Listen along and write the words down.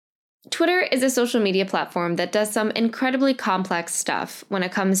Twitter is a social media platform that does some incredibly complex stuff when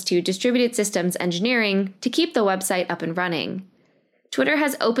it comes to distributed systems engineering to keep the website up and running. Twitter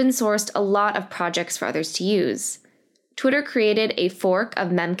has open sourced a lot of projects for others to use. Twitter created a fork of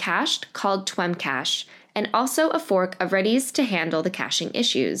Memcached called Twemcache, and also a fork of Redis to handle the caching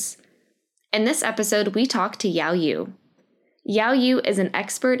issues. In this episode, we talk to Yao Yu. Yao Yu is an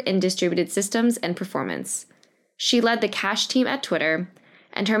expert in distributed systems and performance. She led the cache team at Twitter,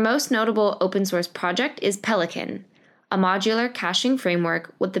 and her most notable open source project is Pelican, a modular caching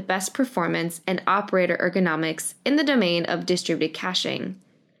framework with the best performance and operator ergonomics in the domain of distributed caching.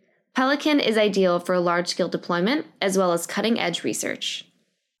 Pelican is ideal for large-scale deployment as well as cutting-edge research.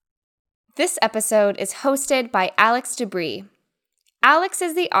 This episode is hosted by Alex Debris. Alex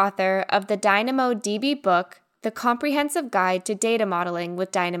is the author of the DynamoDB book, The Comprehensive Guide to Data Modeling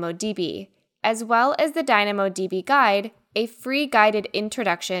with DynamoDB, as well as the DynamoDB Guide, a free guided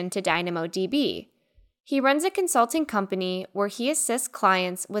introduction to DynamoDB. He runs a consulting company where he assists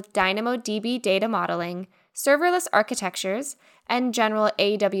clients with DynamoDB data modeling, serverless architectures, and general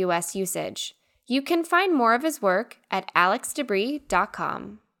AWS usage. You can find more of his work at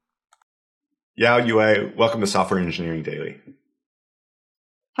alexdebris.com. Yao Yu, welcome to Software Engineering Daily.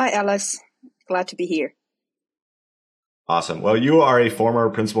 Hi, Alex. Glad to be here. Awesome. Well, you are a former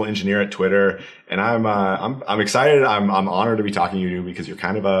principal engineer at Twitter, and I'm excited. I'm honored to be talking to you because you're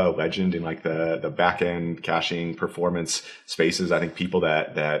kind of a legend in like the back end caching performance spaces. I think people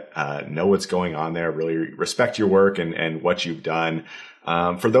that know what's going on there really respect your work and what you've done.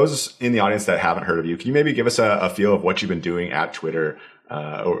 For those in the audience that haven't heard of you, can you maybe give us a feel of what you've been doing at Twitter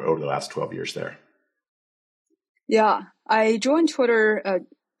over the last 12 years there? Yeah, I joined Twitter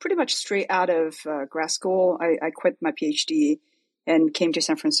pretty much straight out of grad school. I quit my PhD and came to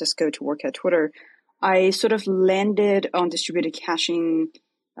San Francisco to work at Twitter. I sort of landed on distributed caching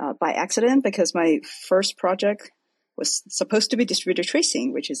by accident because my first project was supposed to be distributed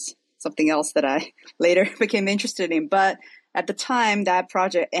tracing, which is something else that I later became interested in. But at the time, that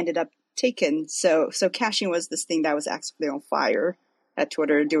project ended up taken. So caching was this thing that was actively on fire at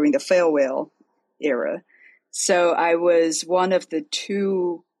Twitter during the fail whale era. So I was one of the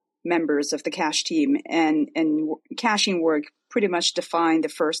two members of the cache team, and caching work pretty much defined the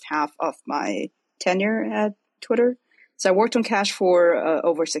first half of my tenure at Twitter. So I worked on cache for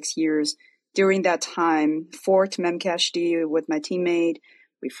over 6 years. During that time, forked Memcached with my teammate.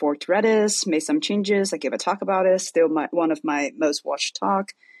 We forked Redis, made some changes. I gave a talk about it, still one of my most watched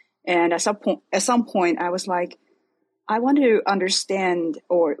talk. And at some point, I was like, I want to understand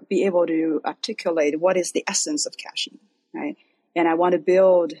or be able to articulate what is the essence of caching, right? And I want to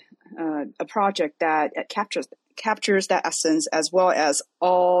build a project that captures that essence, as well as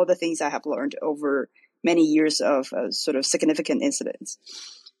all the things I have learned over many years of sort of significant incidents.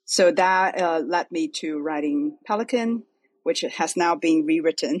 So that led me to writing Pelican, which has now been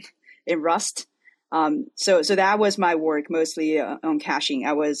rewritten in Rust. So that was my work mostly on caching.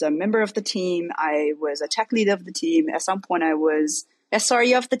 I was a member of the team. I was a tech lead of the team. At some point, I was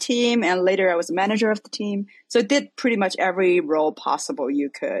SRE of the team, and later I was a manager of the team. So I did pretty much every role possible you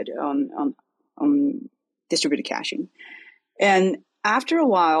could on distributed caching. And after a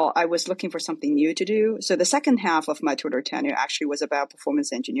while, I was looking for something new to do. So the second half of my Twitter tenure actually was about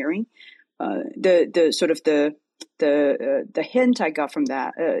performance engineering. The hint I got from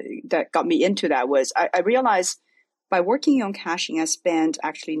that that got me into that was I realized by working on caching, I spent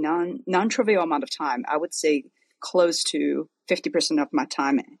actually non-trivial amount of time. I would say close to 50% of my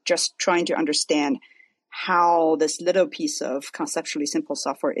time just trying to understand how this little piece of conceptually simple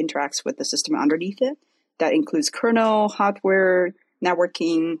software interacts with the system underneath it. That includes kernel, hardware,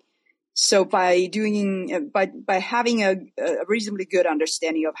 networking. So by having a reasonably good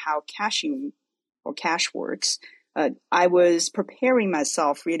understanding of how caching or cache works, I was preparing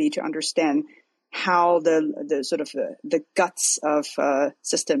myself really to understand how the guts of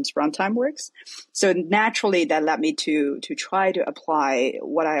systems runtime works. So naturally, that led me to try to apply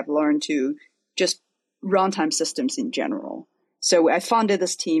what I have learned to just runtime systems in general. So I founded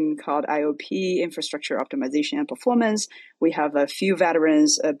this team called IOP, Infrastructure Optimization and Performance. We have a few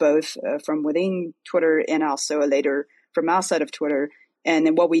veterans, both from within Twitter and also later from outside of Twitter. And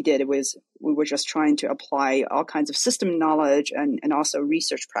then what we did was we were just trying to apply all kinds of system knowledge and also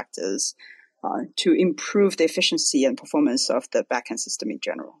research practice to improve the efficiency and performance of the backend system in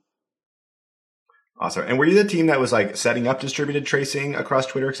general. Awesome. And were you the team that was like setting up distributed tracing across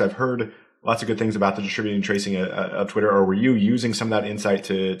Twitter? Because I've heard lots of good things about the distributed tracing of Twitter. Or were you using some of that insight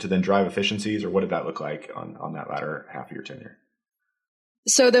to then drive efficiencies? Or what did that look like on that latter half of your tenure?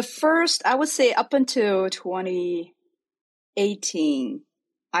 So the first, I would say up until 2018,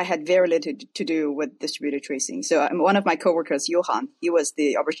 I had very little to do with distributed tracing. So one of my coworkers, Johan, he was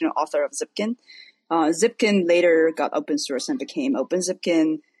the original author of Zipkin. Zipkin later got open source and became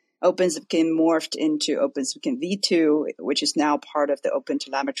OpenZipkin. OpenZipkin morphed into OpenZipkin v2, which is now part of the Open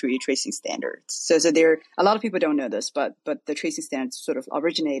Telemetry tracing standards. So there, a lot of people don't know this, but the tracing standards sort of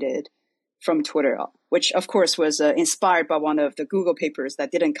originated from Twitter, which of course was inspired by one of the Google papers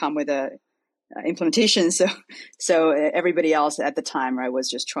that didn't come with a implementation. So everybody else at the time, right,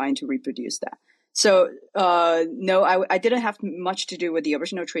 was just trying to reproduce that. So no, I didn't have much to do with the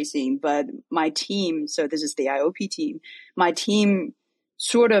original tracing, but my team, so this is the IOP team, my team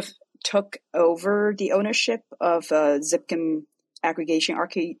sort of took over the ownership of Zipkin aggregation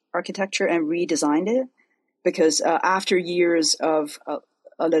architecture and redesigned it, because after years of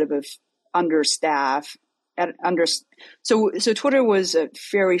a little bit understaff, so Twitter was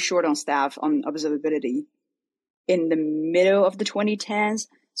very short on staff on observability in the middle of the 2010s.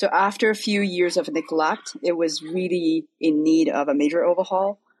 So after a few years of neglect, it was really in need of a major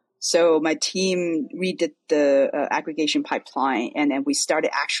overhaul. So my team redid the aggregation pipeline, and then we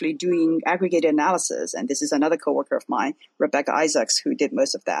started actually doing aggregated analysis. And this is another coworker of mine, Rebecca Isaacs, who did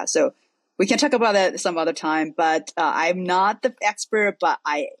most of that. So we can talk about that some other time, but I'm not the expert, but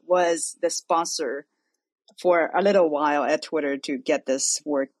I was the sponsor for a little while at Twitter to get this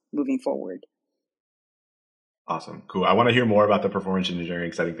work moving forward. Awesome. Cool. I want to hear more about the performance engineering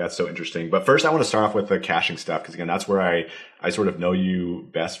because I think that's so interesting. But first, I want to start off with the caching stuff because, again, that's where I sort of know you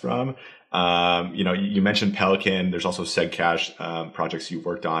best from. You mentioned Pelican. There's also SegCache projects you've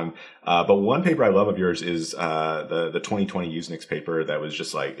worked on. But one paper I love of yours is the 2020 Usenix paper that was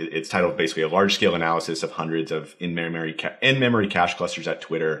just like, it's titled basically a large-scale analysis of hundreds of in-memory cache clusters at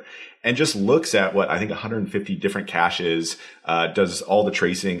Twitter, and just looks at what I think 150 different caches, does all the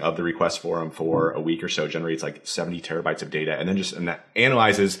tracing of the request forum for a week or so, generates like 70 terabytes of data, and then just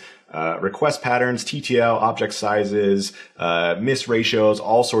analyzes request patterns, TTL, object sizes, miss ratios,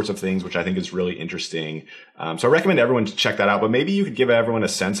 all sorts of things, which I think is really interesting. So I recommend everyone to check that out, but maybe you could give everyone a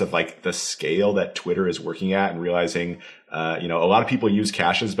sense of like the scale that Twitter is working at and realizing, a lot of people use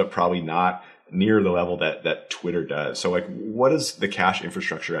caches, but probably not near the level that Twitter does. So like, what does the cache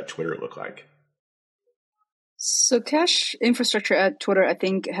infrastructure at Twitter look like? So cache infrastructure at Twitter, I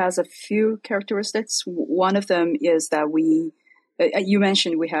think, has a few characteristics. One of them is that you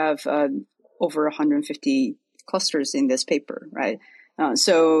mentioned we have over 150 clusters in this paper, right?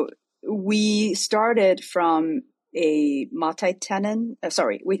 So we started from a multi-tenant,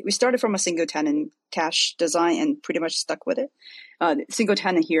 we started from a single tenant cache design and pretty much stuck with it. Single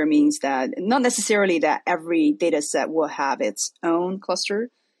tenant here means that not necessarily that every data set will have its own cluster,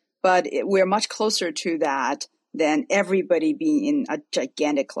 but we're much closer to that than everybody being in a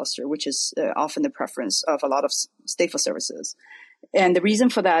gigantic cluster, which is often the preference of a lot of stateful services. And the reason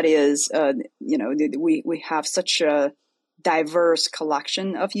for that is, we have such a diverse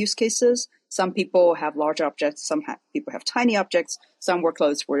collection of use cases. Some people have large objects, some people have tiny objects. Some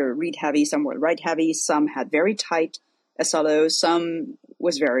workloads were read heavy, some were write heavy, some had very tight SLOs, some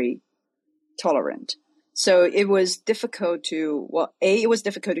was very tolerant. So it was difficult to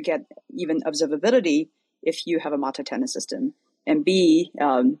get even observability if you have a multi-tenant system. And B,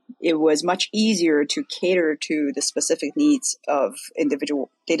 it was much easier to cater to the specific needs of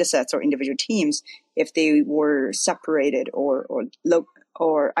individual data sets or individual teams if they were separated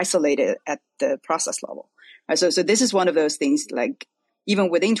or isolated at the process level. Right? So this is one of those things, like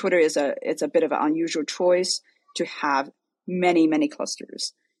even within Twitter, it's a bit of an unusual choice to have many, many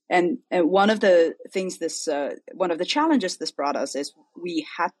clusters. And one of the things one of the challenges this brought us is we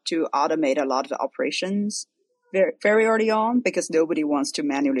had to automate a lot of the operations very, very early on because nobody wants to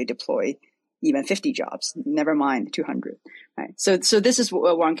manually deploy even 50 jobs, never mind 200. Right? So this is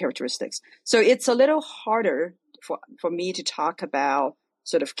one characteristic. So it's a little harder for me to talk about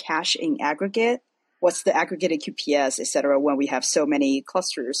sort of cache in aggregate, what's the aggregated QPS, et cetera, when we have so many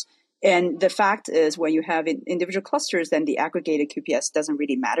clusters. And the fact is, when you have individual clusters, then the aggregated QPS doesn't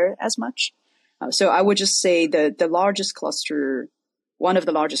really matter as much. So I would just say the largest cluster, one of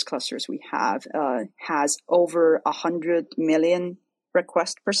the largest clusters we have, has over 100 million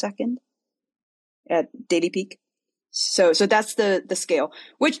requests per second at daily peak. So that's the scale,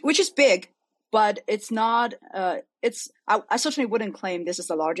 which is big, but it's not. I certainly wouldn't claim this is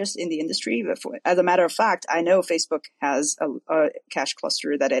the largest in the industry. But as a matter of fact, I know Facebook has a cache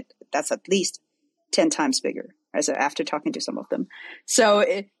cluster that's at least 10 times bigger. Right? So after talking to some of them, so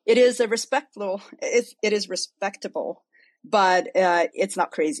it is a respectable. It is respectable, but it's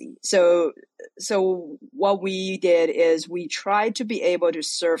not crazy. So what we did is we tried to be able to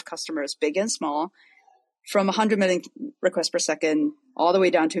serve customers big and small. from 100 million requests per second all the way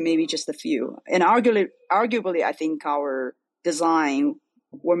down to maybe just a few. And arguably, I think our design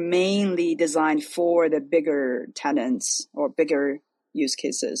were mainly designed for the bigger tenants or bigger use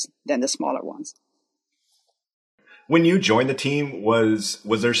cases than the smaller ones. When you joined the team, was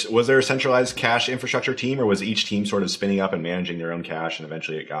there a centralized cache infrastructure team, or was each team sort of spinning up and managing their own cache, and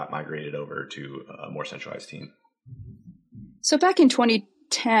eventually it got migrated over to a more centralized team? So back in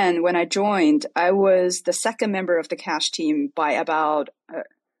 2010, when I joined, I was the second member of the cache team by about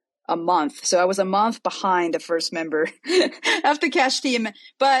a month. So I was a month behind the first member of the cache team.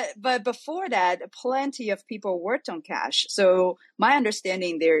 But before that, plenty of people worked on cache. So my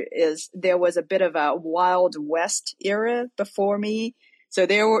understanding there was a bit of a Wild West era before me. So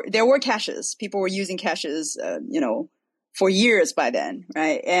there were caches. People were using caches, for years by then,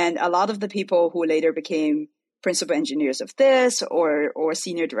 right? And a lot of the people who later became principal engineers of this or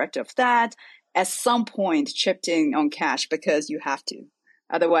senior director of that, at some point chipped in on cache because you have to.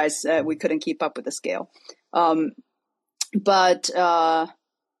 Otherwise, we couldn't keep up with the scale. But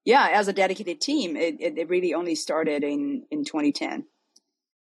as a dedicated team, it really only started in 2010.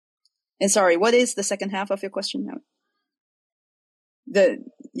 And sorry, what is the second half of your question now?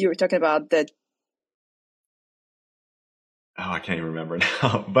 You were talking about the. Oh, I can't even remember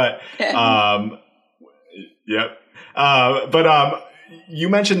now. But yep. You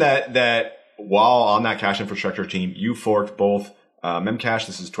mentioned that while on that cache infrastructure team, you forked both Memcache,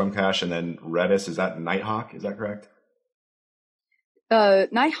 this is Twemcache, and then Redis. Is that Nighthawk? Is that correct?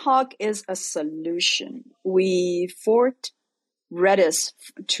 Nighthawk is a solution. We forked Redis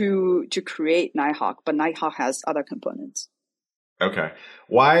to create Nighthawk, but Nighthawk has other components. Okay.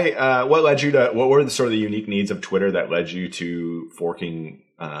 Why? What led you to? What were the sort of the unique needs of Twitter that led you to forking,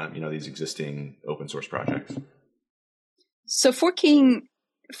 these existing open source projects? So forking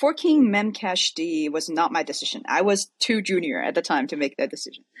Memcached was not my decision. I was too junior at the time to make that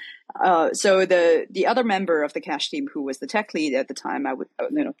decision. So the other member of the cache team, who was the tech lead at the time,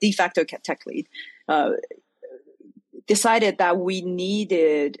 de facto tech lead, decided that we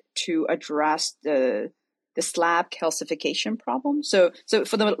needed to address the slab calcification problem. So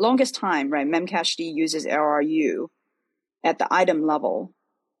for the longest time, right, Memcached uses LRU at the item level,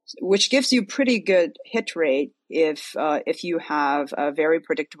 which gives you pretty good hit rate if you have a very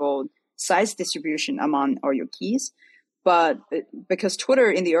predictable size distribution among all your keys. But because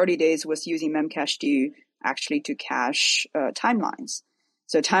Twitter in the early days was using Memcached actually to cache timelines.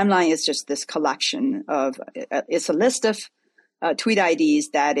 So timeline is just this collection of, it's a list of tweet IDs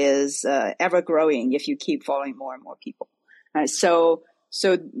that is ever growing if you keep following more and more people. So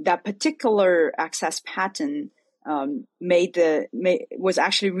that particular access pattern was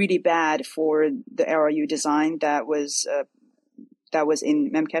actually really bad for the LRU design that was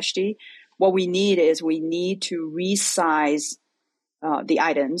in Memcached. What we need to resize the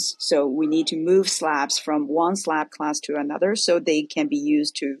items. So we need to move slabs from one slab class to another so they can be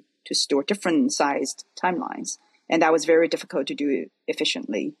used to store different sized timelines. And that was very difficult to do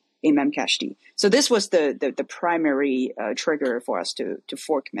efficiently in Memcached. So this was the primary trigger for us to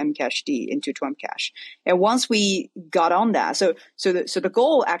fork Memcached into Twemcache. And once we got on that, so the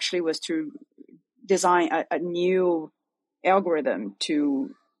goal actually was to design a new algorithm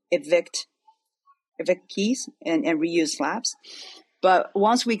to evict keys and reuse slabs. But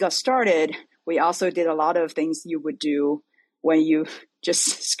once we got started, we also did a lot of things you would do when you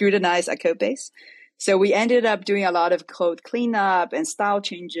just scrutinize a code base. So we ended up doing a lot of code cleanup and style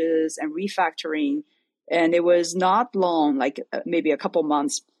changes and refactoring. And it was not long, like maybe a couple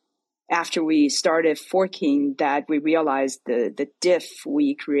months after we started forking, that we realized the diff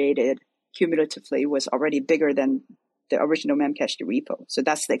we created cumulatively was already bigger than the original Memcached repo. So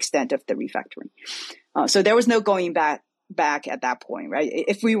that's the extent of the refactoring. So there was no going back at that point, right?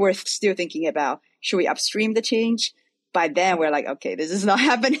 If we were still thinking about, should we upstream the change? By then we're like, okay, this is not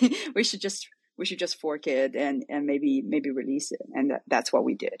happening. We should just fork it and maybe release it. And that's what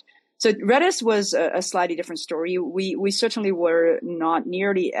we did. So Redis was a slightly different story. We certainly were not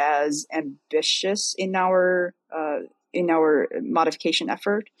nearly as ambitious in our modification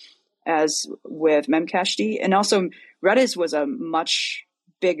effort as with Memcached. And also Redis was a much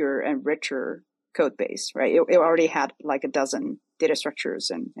bigger and richer code base, right? It already had like a dozen data structures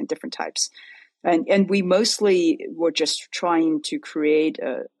and different types. And we mostly were just trying to create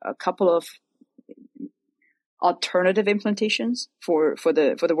a couple of alternative implementations for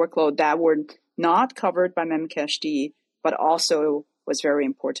the workload that were not covered by Memcached, but also was very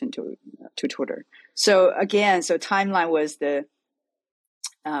important to Twitter. So again, timeline was the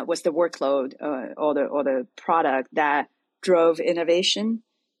workload or the product that drove innovation.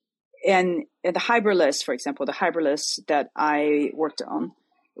 and the HyperList, for example, the HyperList that I worked on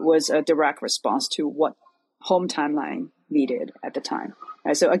was a direct response to what home timeline needed at the time.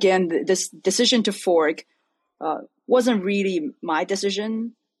 Right? So again, this decision to fork wasn't really my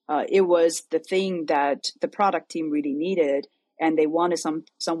decision. It was the thing that the product team really needed, and they wanted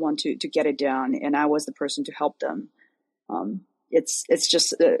someone to get it done, and I was the person to help them. It's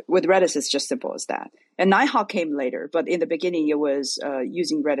just with Redis, it's just simple as that. And Nighthawk came later, but in the beginning, it was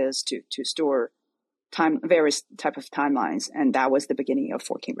using Redis to store various type of timelines, and that was the beginning of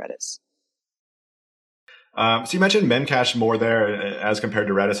forking Redis. So you mentioned Memcache more there as compared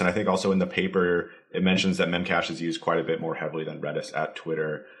to Redis, and I think also in the paper it mentions that Memcache is used quite a bit more heavily than Redis at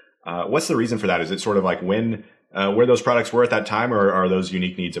Twitter. What's the reason for that? Is it sort of like where those products were at that time, or are those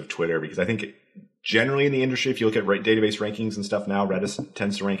unique needs of Twitter? Because I think generally in the industry, if you look at database rankings and stuff now, Redis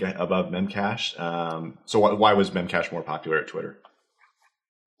tends to rank above Memcache. So why was Memcache more popular at Twitter?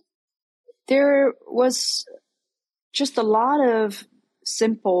 There was just a lot of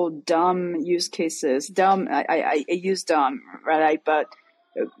simple, dumb use cases. Dumb, I use dumb, right? But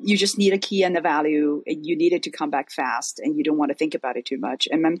you just need a key and a value, and you need it to come back fast, and you don't want to think about it too much.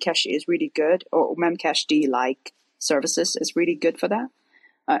 And Memcache is really good, or Memcached-like services is really good for that.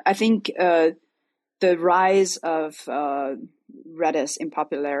 I think the rise of Redis in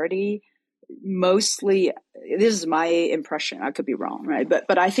popularity, mostly, this is my impression, I could be wrong, right?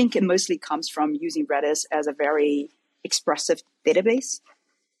 But I think it mostly comes from using Redis as a very expressive database.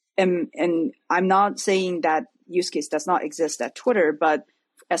 And I'm not saying that use case does not exist at Twitter, but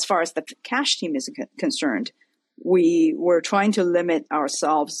as far as the cache team is concerned, we were trying to limit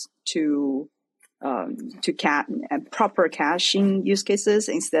ourselves to proper caching use cases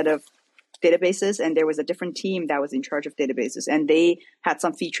instead of databases. And there was a different team that was in charge of databases, and they had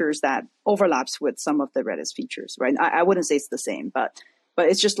some features that overlaps with some of the Redis features, right? I wouldn't say it's the same, but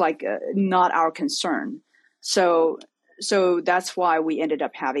it's just like not our concern. So that's why we ended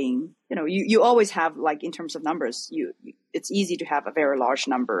up having, you always have, like, in terms of numbers, it's easy to have a very large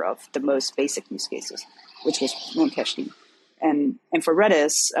number of the most basic use cases, which was Memcached. And for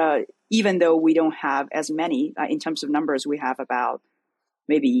Redis, even though we don't have as many, in terms of numbers, we have about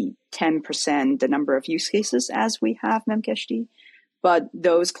maybe 10% the number of use cases as we have Memcached, but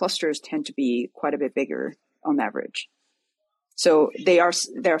those clusters tend to be quite a bit bigger on average. So they are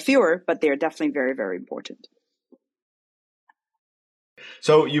fewer, but they are definitely very, very important.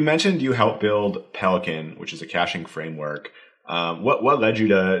 So you mentioned you helped build Pelican, which is a caching framework. What led you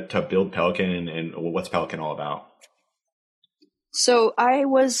to build Pelican, and what's Pelican all about? So I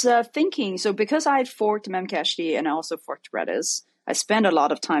was thinking, because I forked Memcached and I also forked Redis, I spent a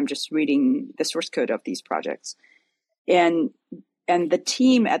lot of time just reading the source code of these projects. And the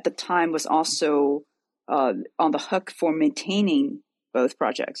team at the time was also on the hook for maintaining both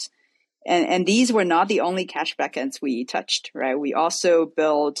projects. And these were not the only cache backends we touched, right? We also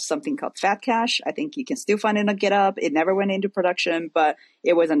built something called FatCache. I think you can still find it on GitHub. It never went into production, but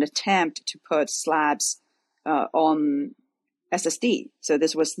it was an attempt to put slabs on SSD. So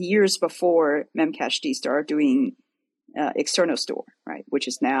this was years before Memcached started doing external store, right? Which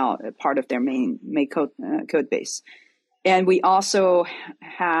is now a part of their main code base. And we also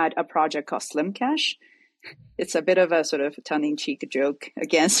had a project called SlimCache. It's a bit of a sort of tongue-in-cheek joke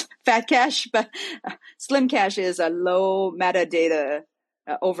against FatCache, but SlimCache is a low metadata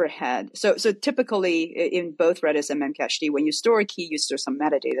overhead. So typically in both Redis and Memcached, when you store a key, you store some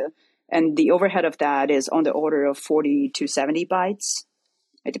metadata, and the overhead of that is on the order of 40 to 70 bytes,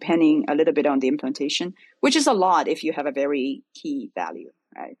 depending a little bit on the implementation, which is a lot if you have a very key value,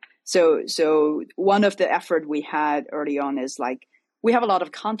 right? So one of the effort we had early on is, like, we have a lot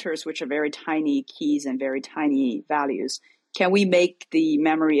of counters which are very tiny keys and very tiny values. Can we make the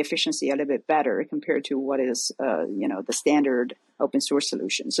memory efficiency a little bit better compared to what is, the standard open source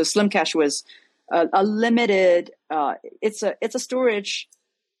solution? So SlimCache was a limited. It's a storage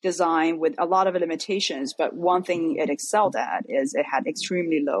design with a lot of limitations, but one thing it excelled at is it had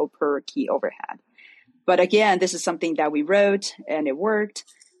extremely low per key overhead. But again, this is something that we wrote and it worked,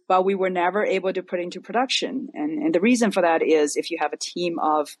 but we were never able to put into production. And the reason for that is if you have a team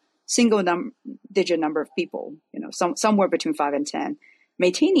of digit number of people, somewhere between 5 and 10,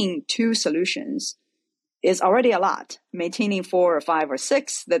 maintaining 2 solutions is already a lot. Maintaining 4 or 5 or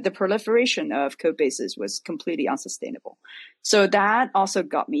 6, the proliferation of code bases was completely unsustainable. So that also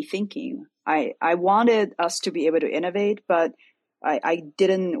got me thinking. I wanted us to be able to innovate, but I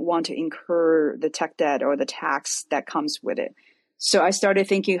didn't want to incur the tech debt or the tax that comes with it. So I started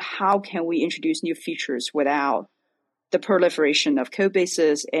thinking, how can we introduce new features without the proliferation of code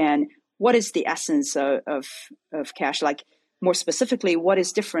bases, and what is the essence of cache? Like, more specifically, what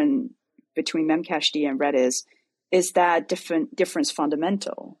is different between Memcached and Redis? Is that difference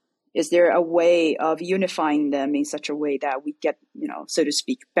fundamental? Is there a way of unifying them in such a way that we get, so to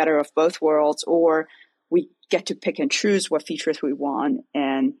speak, better of both worlds, or we get to pick and choose what features we want,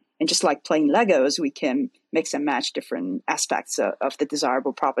 and just like playing Legos, we can mix and match different aspects of the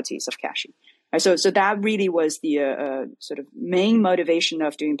desirable properties of caching. Right, so that really was the sort of main motivation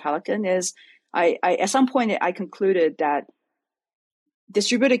of doing Pelican. Is I at some point I concluded that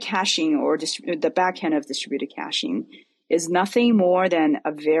distributed caching, or the backend of distributed caching, is nothing more than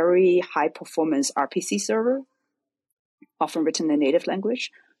a very high performance RPC server, often written in native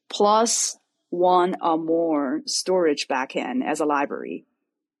language, plus one or more storage backend as a library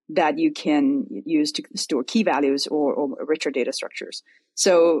that you can use to store key values or richer data structures.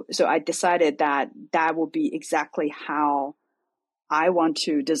 So I decided that will be exactly how I want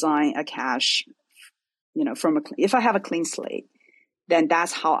to design a cache. If I have a clean slate, then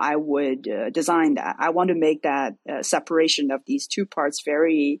that's how I would design that. I want to make that separation of these two parts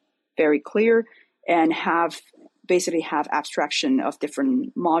very, very clear, and basically have abstraction of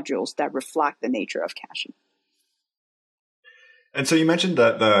different modules that reflect the nature of caching. And so you mentioned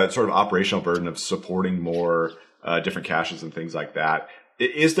the sort of operational burden of supporting more different caches and things like that.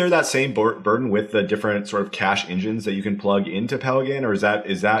 Is there that same burden with the different sort of cache engines that you can plug into Pelican, or is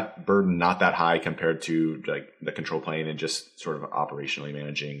that burden not that high compared to like the control plane and just sort of operationally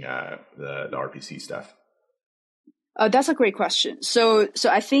managing the RPC stuff? That's a great question. So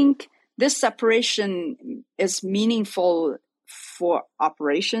I think this separation is meaningful for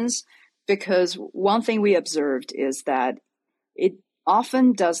operations, because one thing we observed is that it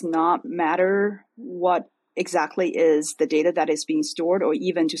often does not matter what exactly is the data that is being stored, or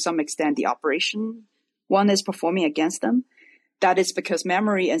even to some extent the operation one is performing against them. That is because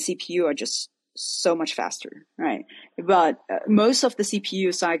memory and CPU are just so much faster, right? But most of the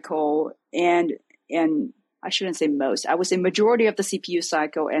CPU cycle, and I shouldn't say most, I would say majority of the CPU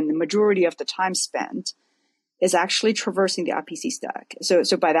cycle and the majority of the time spent is actually traversing the RPC stack. So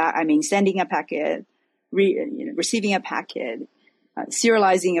by that I mean sending a packet, receiving a packet,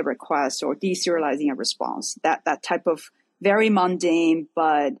 serializing a request, or deserializing a response. That type of very mundane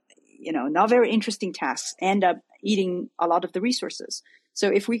but not very interesting tasks end up eating a lot of the resources. So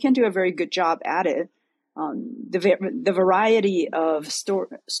if we can do a very good job at it, the variety of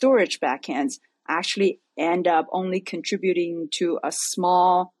storage backends actually end up only contributing to a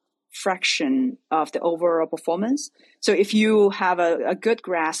small fraction of the overall performance. So if you have a good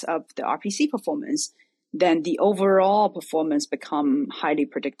grasp of the RPC performance, then the overall performance become highly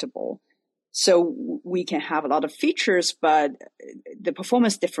predictable. So we can have a lot of features, but the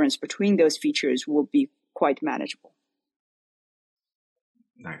performance difference between those features will be quite manageable.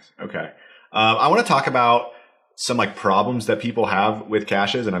 Nice. Okay. I want to talk about some like problems that people have with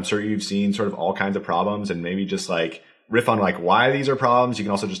caches, and I'm sure you've seen sort of all kinds of problems, and maybe just like riff on like why these are problems. You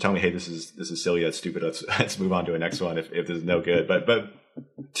can also just tell me, hey, this is silly, that's stupid. Let's move on to a next one if this is no good. But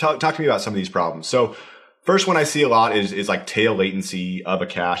talk to me about some of these problems. So first one I see a lot is like tail latency of a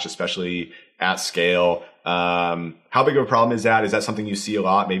cache, especially at scale. How big of a problem is that? Is that something you see a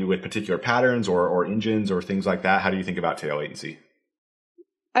lot, maybe with particular patterns or engines or things like that? How do you think about tail latency?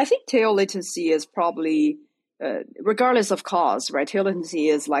 I think tail latency is probably, regardless of cause, right? Tail latency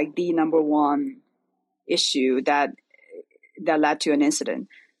is like the number one issue that led to an incident.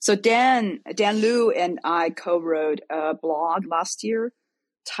 So Dan Liu and I co-wrote a blog last year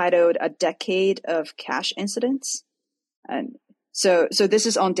titled "A Decade of Cache Incidents," and so this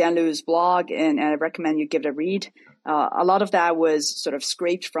is on Dan Liu's blog, and I recommend you give it a read. A lot of that was sort of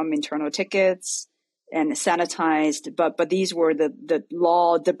scraped from internal tickets and sanitized, but these were the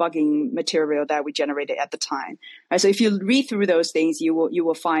law debugging material that we generated at the time. Right, so if you read through those things, you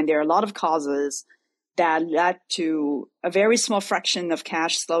will find there are a lot of causes that led to a very small fraction of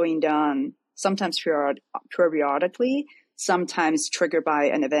cache slowing down, sometimes periodically, sometimes triggered by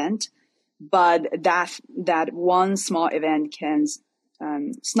an event. But that one small event can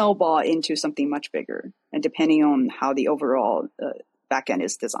snowball into something much bigger, and depending on how the overall backend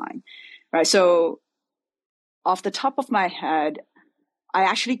is designed. Right, so off the top of my head, I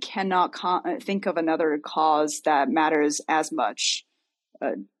actually cannot think of another cause that matters as much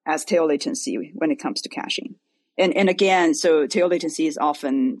as tail latency when it comes to caching. And again, so tail latency is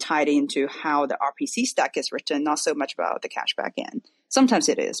often tied into how the RPC stack is written, not so much about the cache backend. Sometimes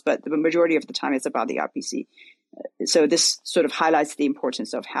it is, but the majority of the time it's about the RPC. So this sort of highlights the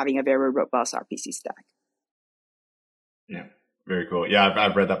importance of having a very robust RPC stack. Yeah. Very cool. Yeah,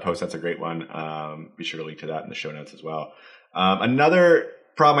 I've read that post. That's a great one. Be sure to link to that in the show notes as well. Another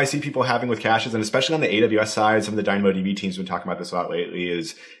problem I see people having with caches, and especially on the AWS side, some of the DynamoDB teams have been talking about this a lot lately,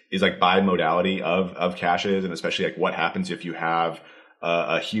 is like bimodality of caches, and especially like what happens if you have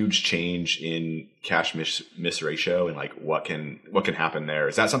a huge change in cache miss ratio, and like what can happen there.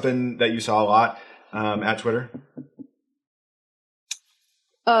 Is that something that you saw a lot at Twitter?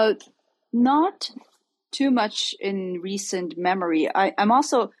 Not too much in recent memory. I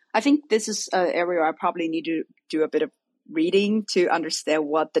think this is an area I probably need to do a bit of reading to understand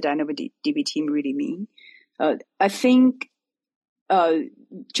what the DynamoDB team really mean. I think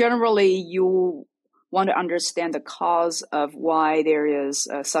generally you want to understand the cause of why there is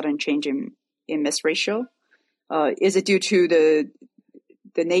a sudden change in miss ratio. Is it due to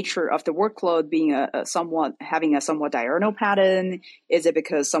the nature of the workload being having a somewhat diurnal pattern? Is it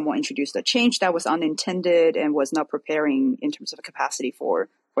because someone introduced a change that was unintended and was not preparing in terms of capacity for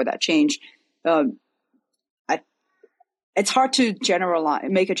that change? It's hard to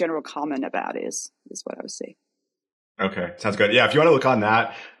make a general comment about it, is what I would say. Okay, sounds good. Yeah, if you want to look on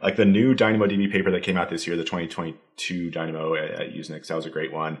that, like the new DynamoDB paper that came out this year, the 2022 Dynamo at Usenix, that was a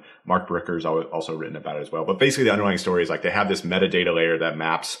great one. Mark Bricker's also written about it as well. But basically the underlying story is like they have this metadata layer that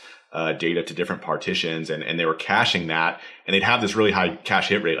maps data to different partitions, and they were caching that, and they'd have this really high cache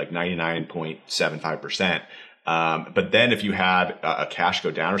hit rate, like 99.75%. But then if you had a cache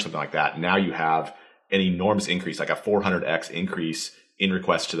go down or something like that, now you have an enormous increase, like a 400x increase in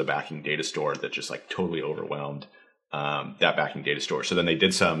requests to the backing data store that just like totally overwhelmed that backing data store. So then they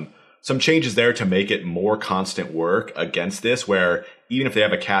did some changes there to make it more constant work against this, where even if they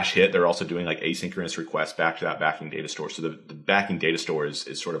have a cache hit, they're also doing like asynchronous requests back to that backing data store. So the backing data store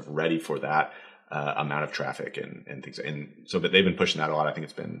is sort of ready for that amount of traffic and things. And so that they've been pushing that a lot. I think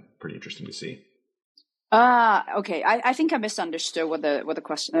it's been pretty interesting to see. Okay. I think I misunderstood what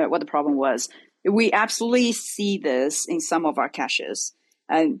the problem was. We absolutely see this in some of our caches.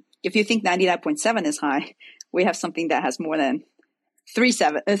 And if you think 99.7 is high, we have something that has more than 3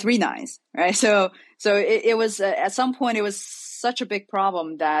 nines, right? So it was at some point it was such a big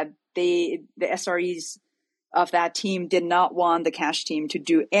problem that the SREs of that team did not want the cache team to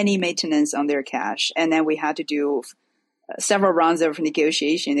do any maintenance on their cache, and then we had to do several rounds of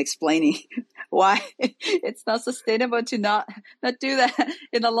negotiation explaining why it's not sustainable to not do that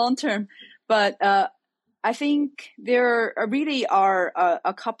in the long term. But I think there really are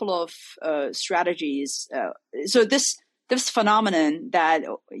a couple of strategies. So this phenomenon that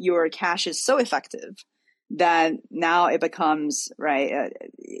your cache is so effective that now it becomes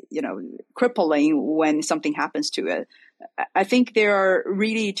crippling when something happens to it. I think there are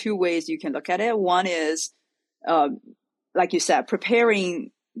really two ways you can look at it. One is, like you said,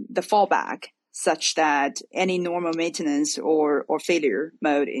 preparing the fallback such that any normal maintenance or failure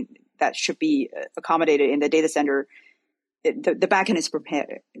mode that should be accommodated in the data center, the backend is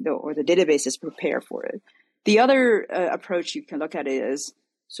prepared, or the database is prepared for it. The other approach you can look at it is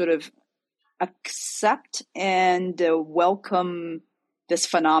sort of accept and welcome this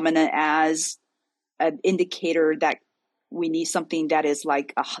phenomenon as an indicator that we need something that is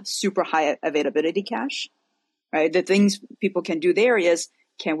like a super high availability cache, right? The things people can do there is,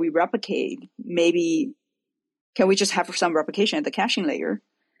 can we replicate? Maybe can we just have some replication at the caching layer?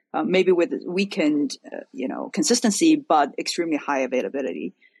 Maybe with weakened, consistency, but extremely high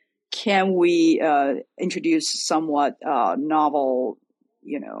availability. Can we introduce somewhat novel,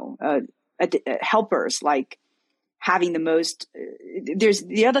 helpers, like having the most? There's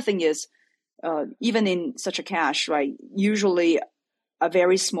the other thing is, even in such a cache, right? Usually, a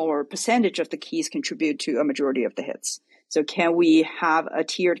very smaller percentage of the keys contribute to a majority of the hits. So, can we have a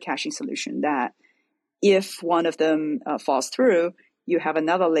tiered caching solution that, if one of them falls through, you have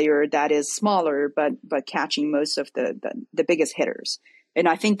another layer that is smaller, but catching most of the biggest hitters. And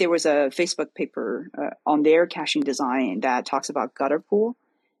I think there was a Facebook paper on their caching design that talks about gutter pool.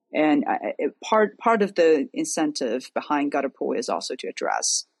 And part of the incentive behind gutter pool is also to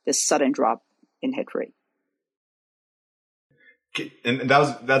address this sudden drop in hit rate. And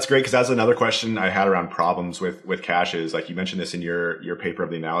that's great, because that's another question I had around problems with caches. Like you mentioned this in your paper of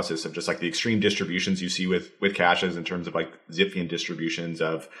the analysis of just like the extreme distributions you see with caches in terms of like Zipfian distributions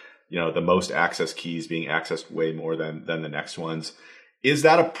of, the most access keys being accessed way more than the next ones. Is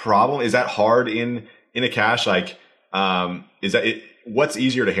that a problem? Is that hard in a cache? Like, what's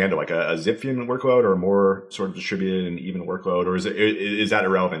easier to handle, like a Zipfian workload or a more sort of distributed and even workload? Or is that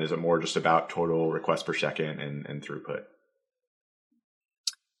irrelevant? Is it more just about total requests per second and throughput?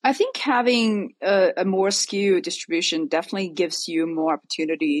 I think having a more skewed distribution definitely gives you more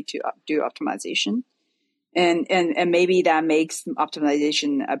opportunity to do optimization. And maybe that makes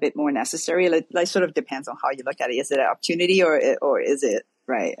optimization a bit more necessary. Like sort of depends on how you look at it. Is it an opportunity or is it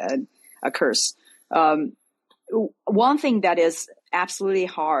right, occurs. One thing that is absolutely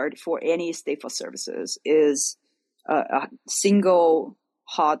hard for any stateful services is a single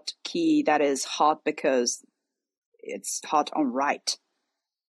hot key that is hot because it's hot on write.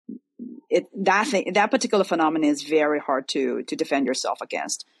 That particular phenomenon is very hard to defend yourself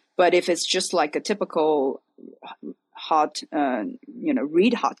against. But if it's just like a typical hot,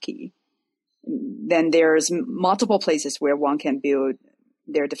 read hotkey, then there's multiple places where one can build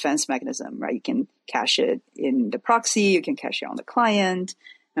their defense mechanism, right? You can cache it in the proxy, you can cache it on the client,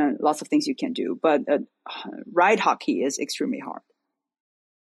 lots of things you can do. But write hotkey is extremely hard.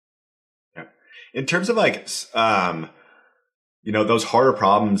 Yeah. In terms of like, those harder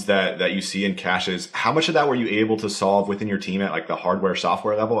problems that you see in caches, how much of that were you able to solve within your team at like the hardware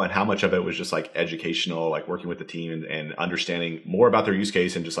software level? And how much of it was just like educational, like working with the team and understanding more about their use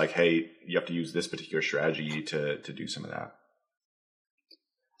case and just like, hey, you have to use this particular strategy to do some of that?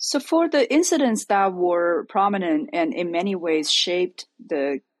 So for the incidents that were prominent and in many ways shaped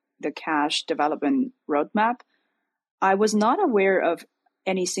the cache development roadmap, I was not aware of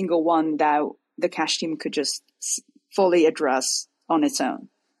any single one that the cache team could just fully address on its own.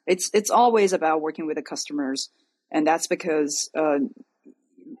 It's always about working with the customers, and that's because the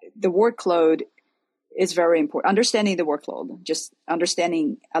workload is very important. Understanding the workload, just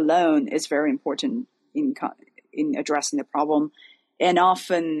understanding alone, is very important in addressing the problem. And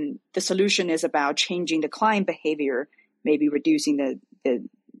often the solution is about changing the client behavior, maybe reducing the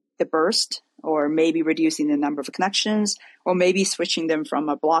burst, or maybe reducing the number of connections, or maybe switching them from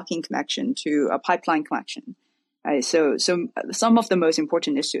a blocking connection to a pipeline connection. So some of the most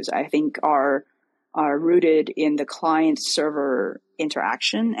important issues, I think, are rooted in the client-server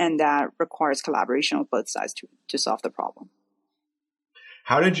interaction, and that requires collaboration on both sides to solve the problem.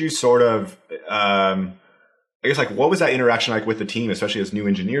 How did you sort of, I guess, like, what was that interaction like with the team, especially as new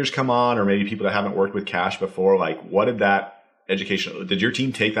engineers come on, or maybe people that haven't worked with cache before? Like, what did that education, did your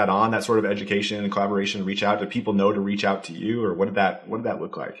team take that on, that sort of education and collaboration, reach out? Did people know to reach out to you, or what did that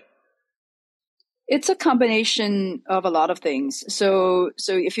look like? It's a combination of a lot of things. So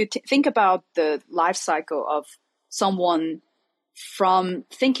if you think about the life cycle of someone from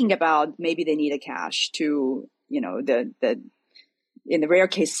thinking about maybe they need a cache to, in the rare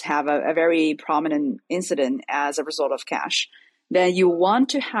case, have a very prominent incident as a result of cache, then you want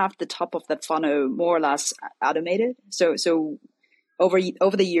to have the top of the funnel more or less automated. So over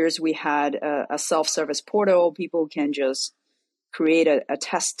the years, we had a self-service portal. People can just create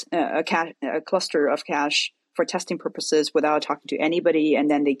a cluster of cache for testing purposes without talking to anybody, and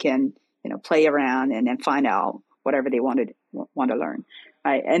then they can play around and then find out whatever they want to learn.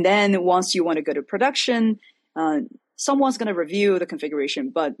 Right? And then once you want to go to production, someone's going to review the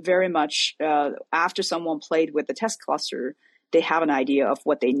configuration, but very much after someone played with the test cluster, they have an idea of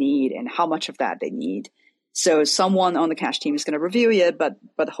what they need and how much of that they need. So someone on the cache team is going to review it, but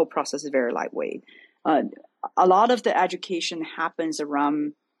the whole process is very lightweight. A lot of the education happens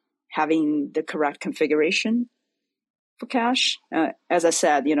around having the correct configuration for cache. As I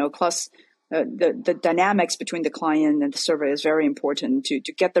said, the dynamics between the client and the server is very important to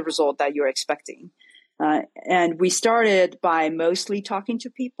get the result that you're expecting. And we started by mostly talking to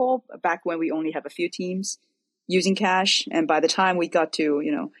people back when we only have a few teams using cache. And by the time we got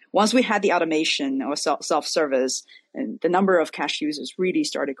to, once we had the automation or self-service, and the number of cache users really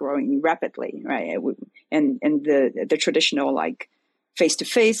started growing rapidly, right? And the traditional like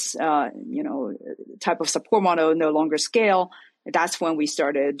face-to-face, type of support model no longer scale. That's when we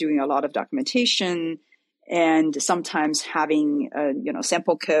started doing a lot of documentation and sometimes having,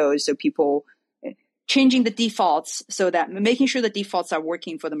 sample code. So people changing the defaults so that making sure the defaults are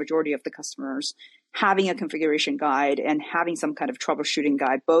working for the majority of the customers, having a configuration guide and having some kind of troubleshooting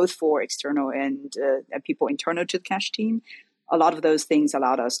guide, both for external and people internal to the cache team. A lot of those things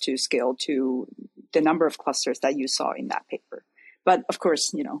allowed us to scale to the number of clusters that you saw in that paper. But of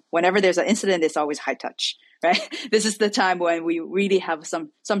course, whenever there's an incident, it's always high touch, right? This is the time when we really have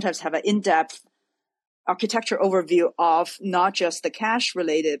sometimes have an in-depth architecture overview of not just the cache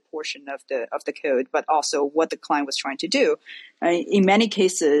related portion of the code, but also what the client was trying to do. In many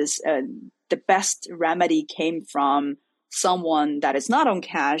cases, the best remedy came from someone that is not on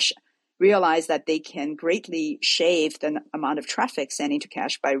cache, realize that they can greatly shave the amount of traffic sending to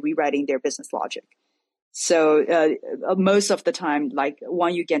cache by rewriting their business logic. So most of the time, like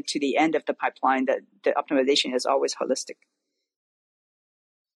when you get to the end of the pipeline, the optimization is always holistic.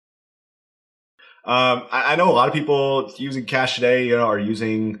 I know a lot of people using cache today, are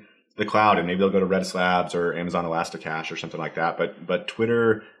using the cloud, and maybe they'll go to Redis Labs or Amazon Elasticache or something like that. But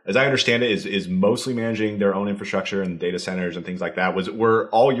Twitter, as I understand it, is mostly managing their own infrastructure and data centers and things like that. Were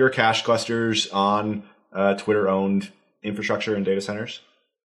all your cache clusters on Twitter owned infrastructure and data centers?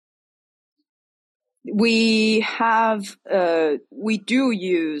 We do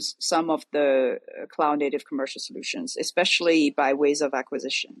use some of the cloud native commercial solutions, especially by ways of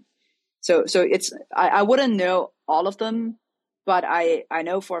acquisition. So I wouldn't know all of them, but I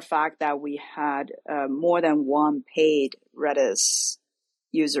know for a fact that we had more than one paid Redis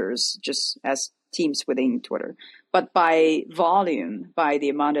users just as teams within Twitter. But by volume, by the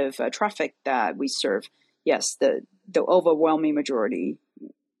amount of traffic that we serve, yes, the overwhelming majority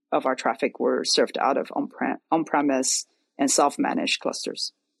of our traffic were served out of on-premise and self-managed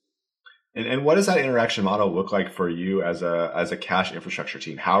clusters. And what does that interaction model look like for you as a cache infrastructure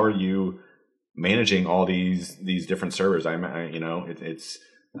team? How are you managing all these different servers? What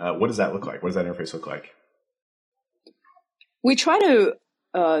does that look like? What does that interface look like? We try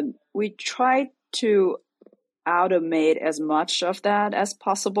to automate as much of that as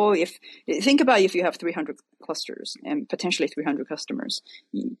possible. Think about if you have 300 clusters and potentially 300 customers,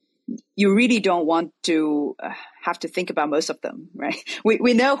 you really don't want to have to think about most of them, right?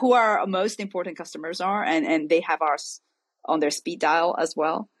 We know who our most important customers are, and they have ours on their speed dial as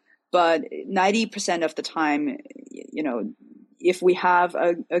well. But 90% of the time, if we have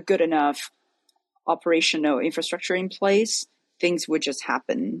a good enough operational infrastructure in place, things would just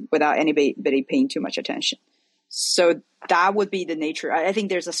happen without anybody paying too much attention. So that would be the nature. I think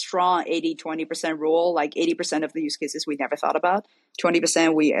there's a strong 80-20% rule, like 80% of the use cases we never thought about,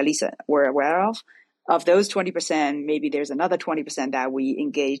 20% we at least were aware of. Of those 20%, maybe there's another 20% that we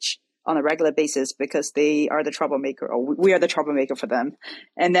engage on a regular basis because they are the troublemaker, or we are the troublemaker for them.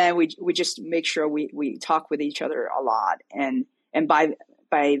 And then we just make sure we talk with each other a lot. And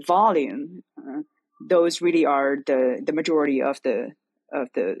by volume, those really are the majority of the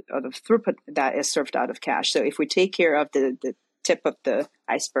throughput that is served out of cache. So if we take care of the tip of the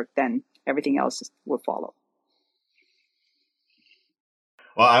iceberg, then everything else will follow.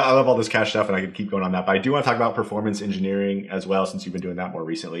 Well, I love all this cache stuff, and I could keep going on that. But I do want to talk about performance engineering as well, since you've been doing that more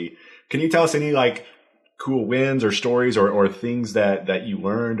recently. Can you tell us any cool wins or stories or things that you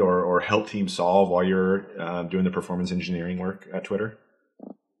learned or helped teams solve while you're doing the performance engineering work at Twitter?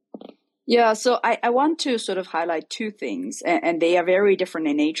 Yeah, so I want to sort of highlight two things, and they are very different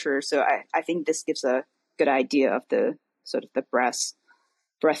in nature. So I think this gives a good idea of the sort of the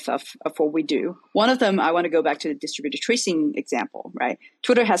breadth of what we do. One of them, I want to go back to the distributed tracing example, right?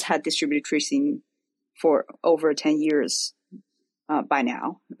 Twitter has had distributed tracing for over 10 years by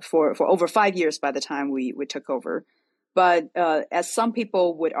now, for over 5 years by the time we took over. But as some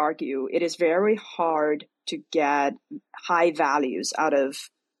people would argue, it is very hard to get high values out of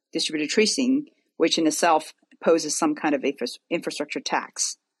distributed tracing, which in itself poses some kind of infrastructure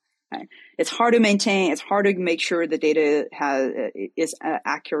tax. Right? It's hard to maintain. It's hard to make sure the data is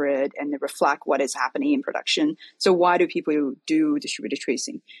accurate and reflect what is happening in production. So why do people do distributed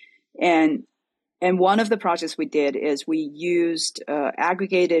tracing? And one of the projects we did is we used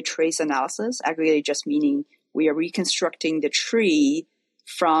aggregated trace analysis. Aggregated just meaning we are reconstructing the tree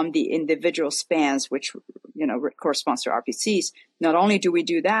from the individual spans, which corresponds to RPCs. Not only do we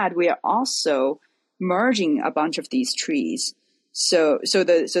do that, we are also merging a bunch of these trees. So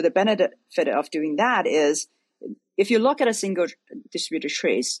the benefit of doing that is, if you look at a single distributed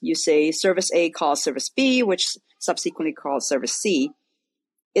trace, you say service A calls service B, which subsequently calls service C.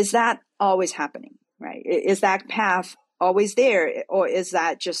 Is that always happening, right? Is that path always there, or is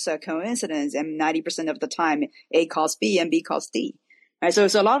that just a coincidence? And 90% of the time, A calls B and B calls D. Right? So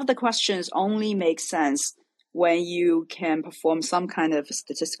a lot of the questions only make sense when you can perform some kind of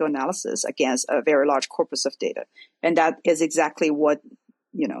statistical analysis against a very large corpus of data. And that is exactly what,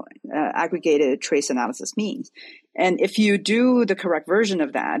 aggregated trace analysis means. And if you do the correct version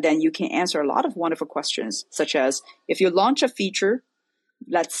of that, then you can answer a lot of wonderful questions, such as if you launch a feature,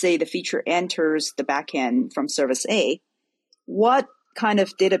 let's say the feature enters the backend from service A, what kind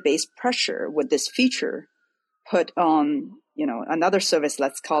of database pressure would this feature put on another service,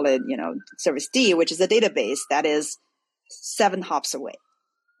 let's call it, service D, which is a database that is 7 hops away,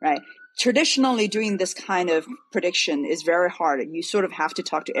 right? Traditionally, doing this kind of prediction is very hard. You sort of have to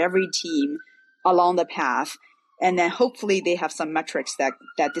talk to every team along the path, and then hopefully they have some metrics that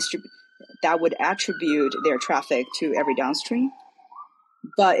would attribute their traffic to every downstream.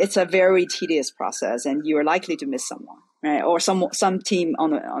 But it's a very tedious process, and you are likely to miss someone, right? Or some team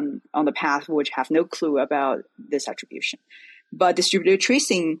on the path which have no clue about this attribution. But distributed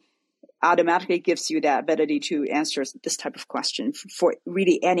tracing automatically gives you that ability to answer this type of question for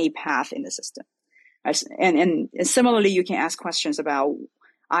really any path in the system. And similarly, you can ask questions about,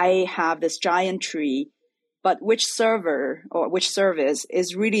 I have this giant tree, but which server or which service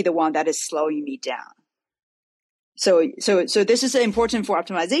is really the one that is slowing me down? So this is important for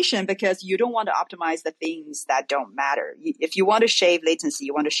optimization because you don't want to optimize the things that don't matter. If you want to shave latency,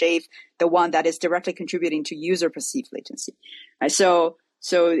 you want to shave the one that is directly contributing to user perceived latency. Right? So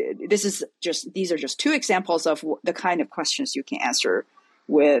these are just two examples of the kind of questions you can answer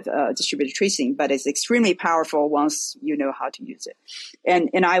with distributed tracing, but it's extremely powerful once you know how to use it.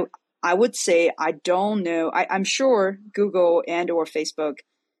 And I would say, I don't know, I'm sure Google and or Facebook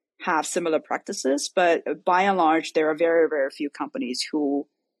have similar practices, but by and large, there are very, very few companies who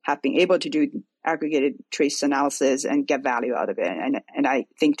have been able to do aggregated trace analysis and get value out of it. And I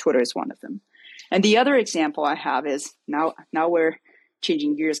think Twitter is one of them. And the other example I have is now we're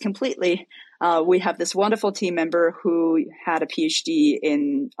changing gears completely. We have this wonderful team member who had a PhD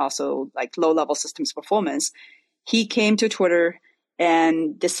in also like low-level systems performance. He came to Twitter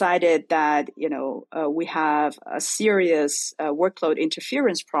and decided that, we have a serious workload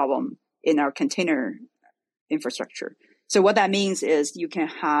interference problem in our container infrastructure. So what that means is you can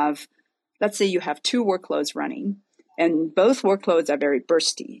have, let's say you have two workloads running and both workloads are very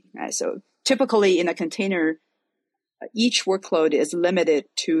bursty. Right? So typically in a container, each workload is limited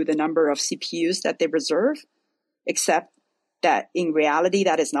to the number of CPUs that they reserve, except that in reality,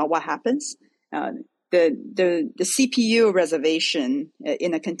 that is not what happens. The CPU reservation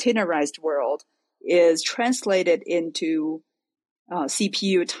in a containerized world is translated into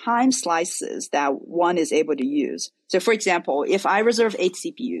CPU time slices that one is able to use. So for example, if I reserve 8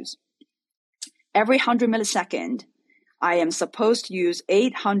 CPUs, every 100 millisecond, I am supposed to use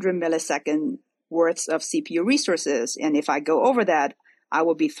 800 millisecond worth of CPU resources. And if I go over that, I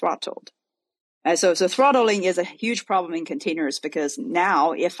will be throttled. And so throttling is a huge problem in containers because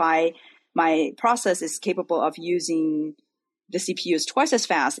now if my process is capable of using the CPUs twice as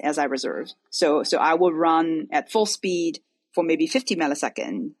fast as I reserved. So I will run at full speed for maybe 50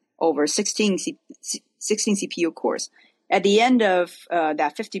 milliseconds over 16 CPU cores. At the end of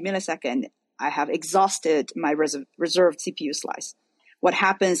that 50 millisecond, I have exhausted my reserved CPU slice. What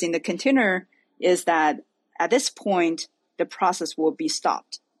happens in the container is that at this point, the process will be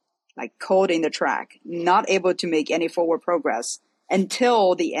stopped, like cold in the track, not able to make any forward progress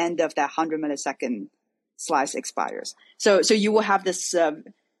until the end of that 100 millisecond slice expires. So you will have this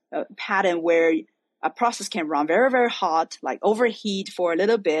pattern where a process can run very, very hot, like overheat for a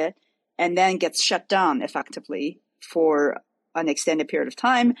little bit, and then gets shut down effectively for an extended period of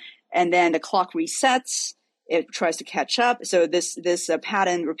time. And then the clock resets, it tries to catch up. So this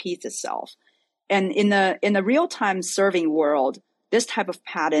pattern repeats itself. And in the real-time serving world, this type of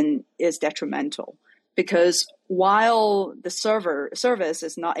pattern is detrimental because while the service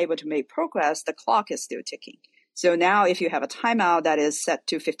is not able to make progress, the clock is still ticking. So now if you have a timeout that is set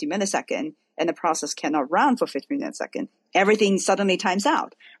to 50 milliseconds and the process cannot run for 50 milliseconds, everything suddenly times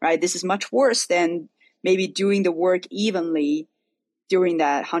out, right? This is much worse than maybe doing the work evenly during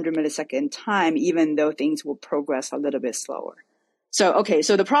that 100 millisecond time, even though things will progress a little bit slower. So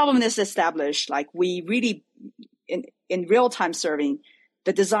the problem is established, like we really, in real-time serving,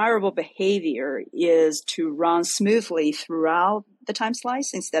 the desirable behavior is to run smoothly throughout the time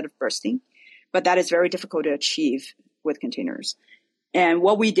slice instead of bursting. But that is very difficult to achieve with containers. And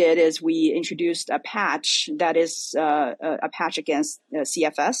what we did is we introduced a patch that is a patch against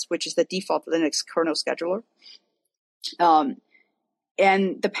CFS, which is the default Linux kernel scheduler.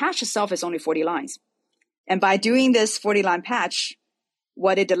 And the patch itself is only 40 lines. And by doing this 40-line patch,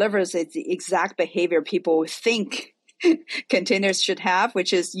 what it delivers is the exact behavior people think containers should have,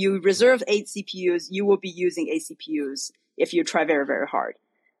 which is you reserve 8 CPUs, you will be using 8 CPUs if you try very, very hard.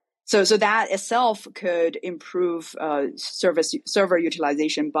 So that itself could improve server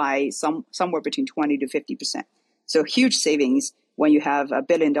utilization by somewhere between 20 to 50%. So huge savings when you have $1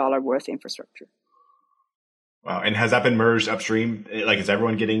 billion worth infrastructure. Wow. And has that been merged upstream? Like, is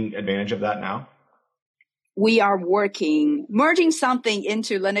everyone getting advantage of that now? We are merging something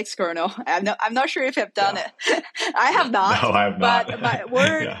into Linux kernel. I'm not sure if I've done it. I have not. No, I have not. But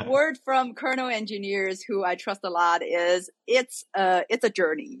word from kernel engineers who I trust a lot is it's a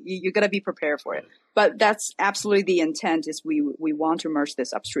journey. You got to be prepared for it. But that's absolutely the intent is we want to merge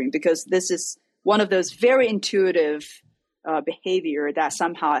this upstream because this is one of those very intuitive behavior that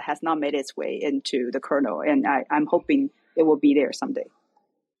somehow has not made its way into the kernel. And I'm hoping it will be there someday.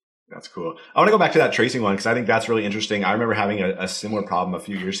 That's cool. I want to go back to that tracing one because I think that's really interesting. I remember having a similar problem a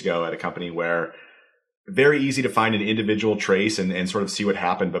few years ago at a company where very easy to find an individual trace and sort of see what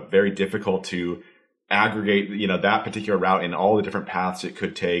happened, but very difficult to aggregate, that particular route and all the different paths it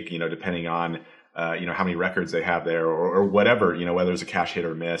could take, depending on, how many records they have there or whatever, whether it's a cache hit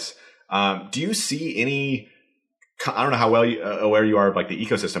or miss. Do you see any, I don't know how well aware you are of like the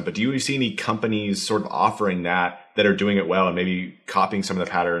ecosystem, but do you see any companies sort of offering that are doing it well and maybe copying some of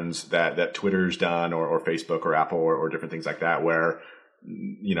the patterns that Twitter's done or Facebook or Apple or different things like that, where,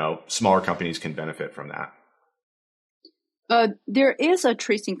 smaller companies can benefit from that? There is a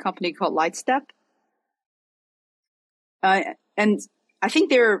tracing company called Lightstep. And I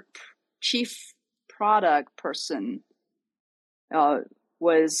think their chief product person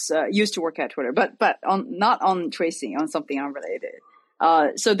was used to work at Twitter, but not on tracing, on something unrelated.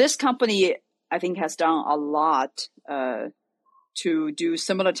 So this company, I think, has done a lot to do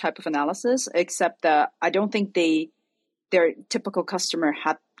similar type of analysis, except that I don't think their typical customer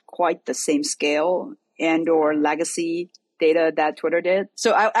had quite the same scale and or legacy data that Twitter did.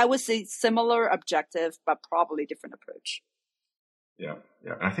 So I would say similar objective, but probably different approach. Yeah.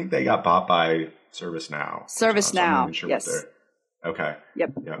 I think they got bought by ServiceNow. ServiceNow, I'm not even sure yes. what they're. Okay.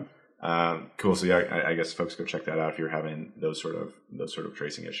 Yep. Cool. So yeah, I guess folks go check that out if you're having those sort of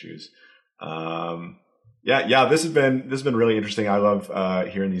tracing issues. This has been really interesting. I love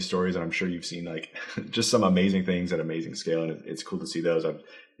hearing these stories, and I'm sure you've seen like just some amazing things at amazing scale, and it's cool to see those. I'm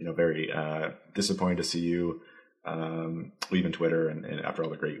very disappointed to see you leaving Twitter and after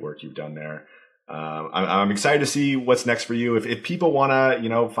all the great work you've done there. I'm excited to see what's next for you. If people want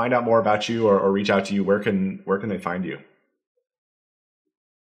to find out more about you or reach out to you, where can they find you?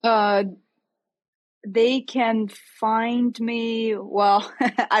 They can find me, well,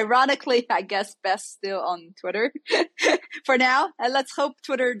 ironically, I guess best still on Twitter for now. And let's hope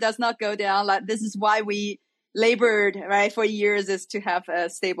Twitter does not go down. Like, this is why we labored, right, for years, is to have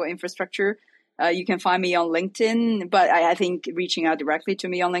a stable infrastructure. You can find me on LinkedIn, but I think reaching out directly to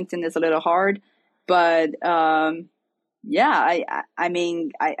me on LinkedIn is a little hard. But I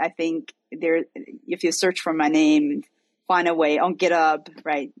think there, if you search for my name, find a way on GitHub,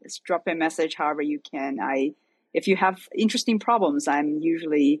 right? Just drop a message however you can. If you have interesting problems, I'm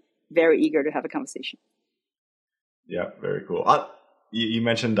usually very eager to have a conversation. Yeah, very cool. You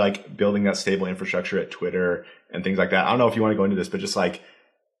mentioned like building that stable infrastructure at Twitter and things like that. I don't know if you want to go into this, but just like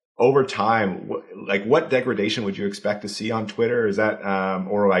over time, what degradation would you expect to see on Twitter? Is that,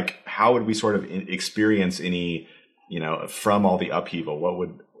 or like how would we sort of experience any, from all the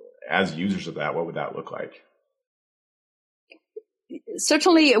upheaval? As users of that, what would that look like?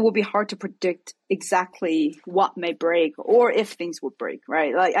 Certainly, it will be hard to predict exactly what may break or if things will break,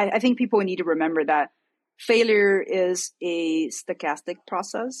 right? Like, I think people need to remember that failure is a stochastic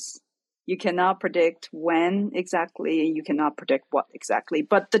process. You cannot predict when exactly, you cannot predict what exactly.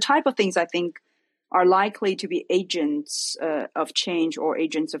 But the type of things I think are likely to be agents of change or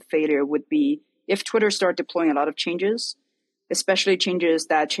agents of failure would be if Twitter start deploying a lot of changes, especially changes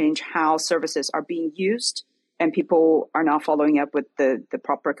that change how services are being used, and people are not following up with the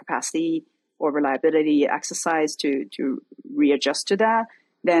proper capacity or reliability exercise to readjust to that,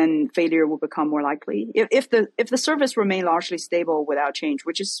 then failure will become more likely. If the service remain largely stable without change,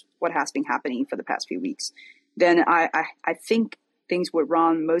 which is what has been happening for the past few weeks, then I think things would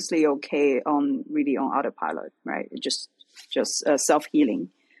run mostly okay on autopilot, right? Just self-healing.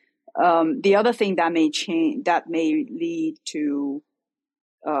 The other thing that may change, that may lead to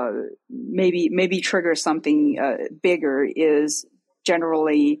maybe trigger something bigger, is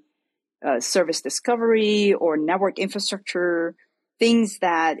generally service discovery or network infrastructure, things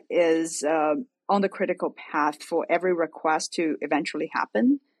that is on the critical path for every request to eventually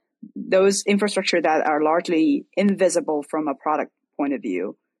happen. Those infrastructure that are largely invisible from a product point of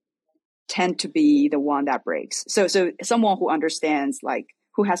view tend to be the one that breaks. So someone who understands, like,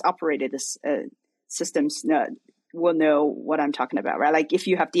 who has operated this systems will know what I'm talking about, right? Like if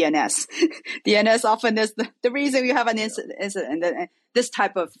you have DNS, DNS often is the reason you have an incident. And this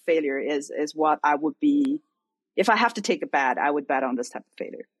type of failure is what I would be, if I have to take a bet, I would bet on this type of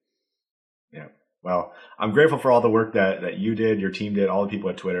failure. Yeah. Well, I'm grateful for all the work that you did, your team did, all the people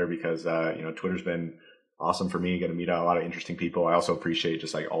at Twitter, because, Twitter's been awesome for me, getting to meet a lot of interesting people. I also appreciate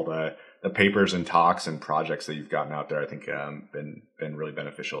just like all the papers and talks and projects that you've gotten out there. I think been really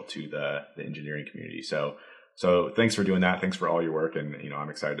beneficial to the engineering community. So thanks for doing that. Thanks for all your work. And, I'm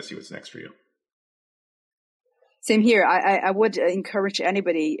excited to see what's next for you. Same here. I would encourage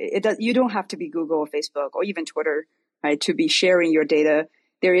anybody. You don't have to be Google or Facebook or even Twitter, right, to be sharing your data.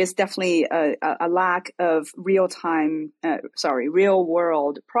 There is definitely a lack of real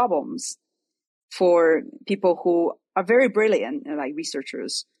world problems for people who are very brilliant, like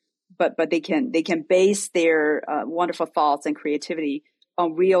researchers, but they can base their wonderful thoughts and creativity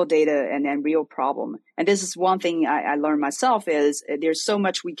on real data and then real problem. And this is one thing I learned myself is there's so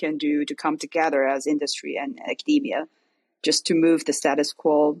much we can do to come together as industry and academia just to move the status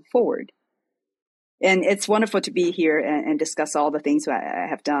quo forward. And it's wonderful to be here and discuss all the things I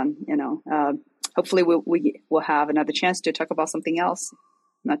have done. Hopefully we will have another chance to talk about something else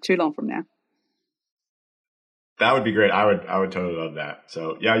not too long from now. That would be great. I would totally love that.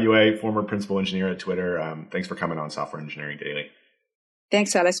 So yeah, Yue, former principal engineer at Twitter. Thanks for coming on Software Engineering Daily.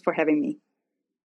 Thanks, Alex, for having me.